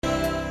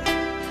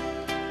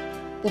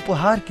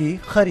उपहार की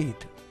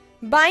खरीद।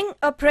 Buying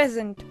a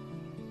present.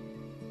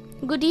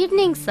 Good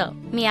evening, sir.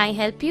 May I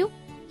help you?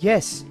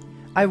 Yes,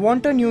 I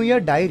want a New Year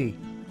diary.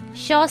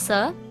 Sure,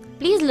 sir.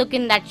 Please look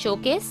in that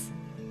showcase.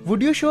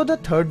 Would you show the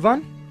third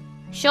one?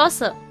 Sure,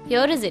 sir.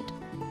 Here is it.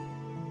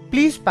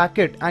 Please pack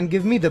it and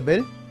give me the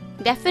bill.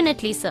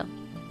 Definitely, sir.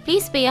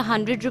 Please pay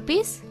 100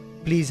 rupees.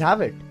 Please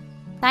have it.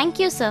 Thank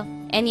you, sir.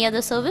 Any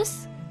other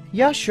service?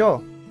 Yeah,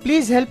 sure.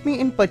 Please help me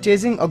in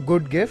purchasing a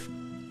good gift.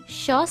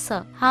 Sure,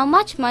 sir. How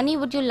much money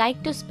would you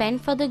like to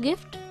spend for the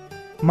gift?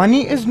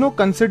 Money is no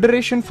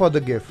consideration for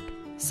the gift.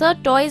 Sir,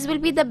 toys will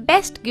be the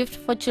best gift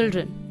for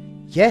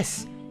children.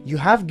 Yes, you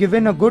have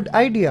given a good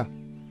idea.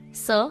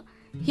 Sir,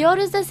 here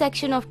is the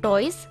section of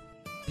toys.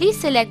 Please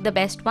select the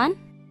best one.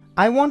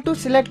 I want to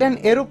select an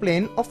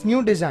aeroplane of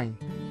new design.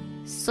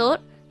 Sir,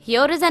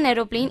 here is an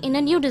aeroplane in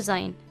a new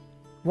design.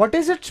 What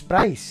is its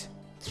price?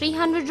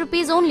 300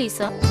 rupees only,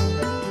 sir.